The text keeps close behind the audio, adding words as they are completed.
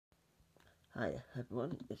Hiya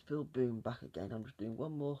everyone, it's Phil Boom back again. I'm just doing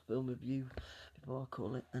one more film review before I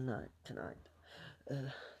call it a night tonight.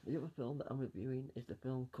 The other film that I'm reviewing is the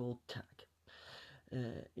film called Tag.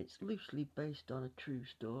 It's loosely based on a true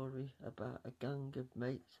story about a gang of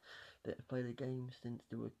mates that have played the game since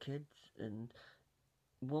they were kids, and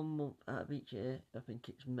 1 month out of each year, I think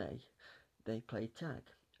it's May, they play tag,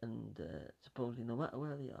 and supposedly no matter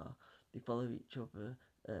where they are, they follow each other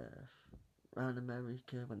around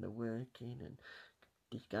America when they're working and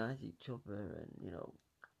disguise each other and,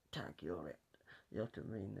 tag you're it. You know what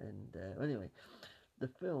I mean? And anyway, the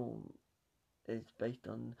film is based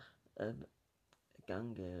on a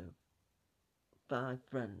gang of 5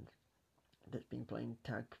 friends that's been playing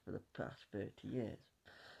tag for the past 30 years.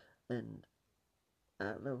 And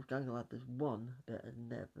out of those gang of lads, there's one that has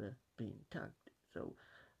never been tagged. So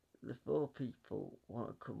the 4 people want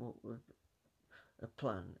to come up with a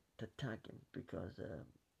plan to tag him because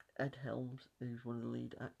Ed Helms, who's one of the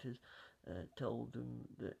lead actors, told them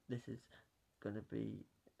that this is going to be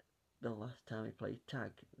the last time he played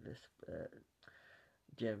tag. This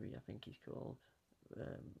Jerry, I think he's called,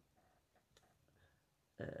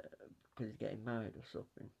 because he's getting married or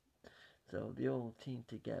something. So they all team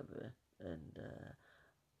together and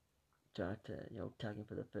try to tag him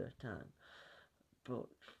for the first time. But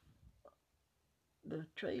the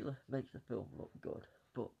trailer makes the film look good.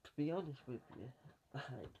 But to be honest with you,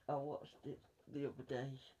 I watched it the other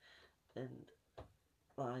day and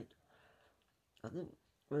like I didn't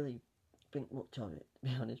really think much of it. To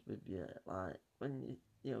be honest with you, like when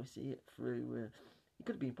you see it through, it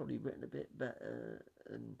could have been probably written a bit better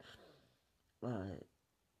and like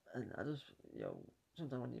and I just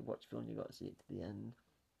sometimes when you watch film you got to see it to the end.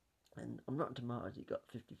 And on Rotten Tomatoes it got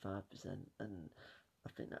 55%, and I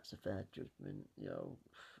think that's a fair judgment.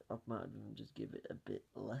 I might even just give it a bit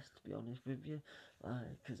less, to be honest with you,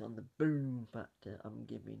 because on the boom factor I'm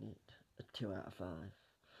giving it a 2 out of 5,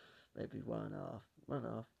 maybe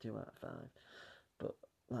 1.5, 2 out of 5. But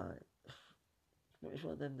like, it's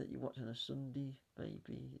one of them that you watch on a Sunday,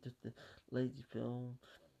 maybe just a lazy film,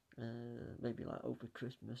 maybe like over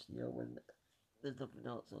Christmas, when there's nothing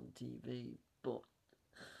else on TV. But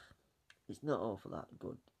it's not all for that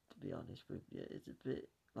good, to be honest with you. It's a bit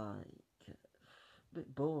like a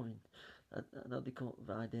bit boring. I know they come up with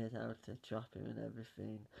ideas how to trap him and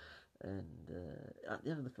everything, and at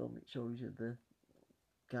the end of the film it shows you the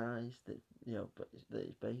guys that that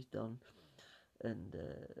it's based on, and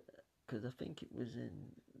because I think it was in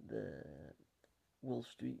the Wall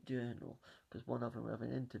Street Journal, because one of them have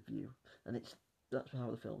an interview, and that's how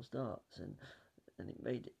the film starts, and it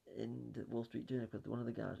made it in the Wall Street Journal because one of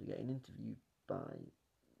the guys was getting interviewed by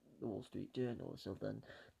the Wall Street Journal, so then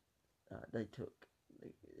they took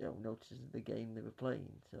notice of the game they were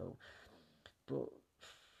playing. So, but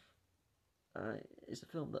it's a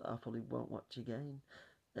film that I probably won't watch again,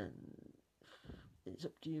 and it's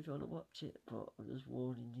up to you if you want to watch it. But I'm just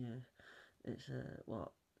warning you, it's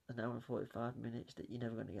an hour and 45 minutes that you're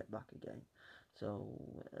never going to get back again. So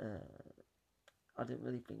I didn't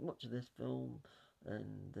really think much of this film,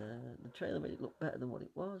 and the trailer made it look better than what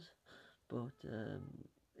it was. But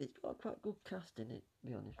it's got a quite good cast in it, to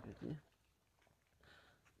be honest with you.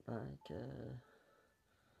 Like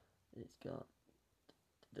it's got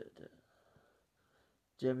the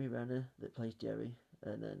Jeremy Renner that plays Jerry,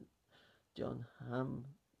 and then John Hamm,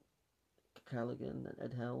 Callaghan, and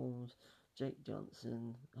Ed Helms, Jake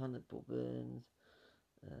Johnson, Hannibal Burns,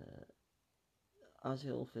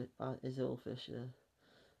 Isle Fisher,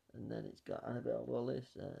 and then it's got Annabelle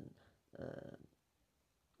Wallis and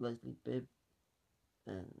Leslie Bibb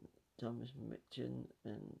and Thomas Mitchell,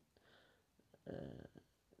 and uh,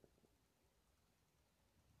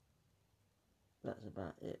 that's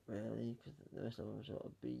about it really, because the rest of them are sort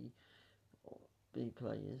of B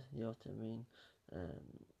players, you know what I mean?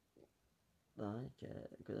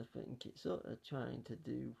 Because I think it's sort of trying to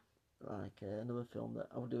do like another film that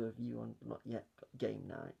I'll do a review on, not yet, Game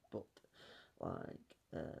Night, but like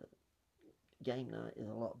Game Night is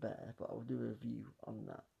a lot better, but I'll do a review on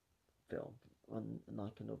that film on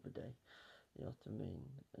like another day, you know what I mean?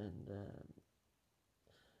 And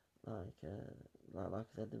like I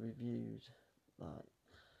said, the reviews, like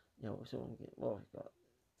someone it's got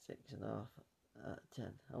 6.5 out of 10.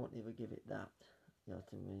 I won't even give it that, you know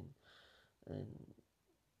what I mean? And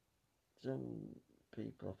some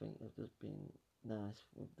people I think have just been nice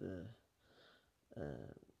with the I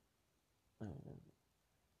don't know,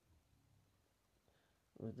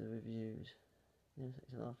 with the reviews.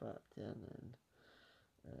 6.5 out of 10, and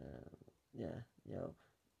yeah, I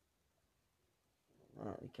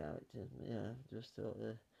like the characters, just sort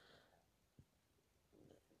of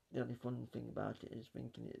the only fun thing about it is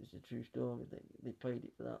thinking it was a true story. They played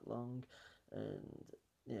it for that long, and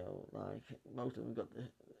like most of them got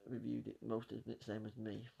reviewed it most of it same as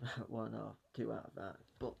me, 1 or 2 out of that.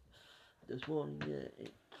 But there's one,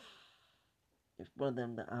 it's one of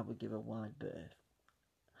them that I would give a wide berth.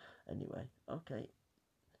 Anyway, okay,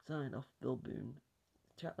 sign off, Bill Boone.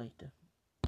 Chat later.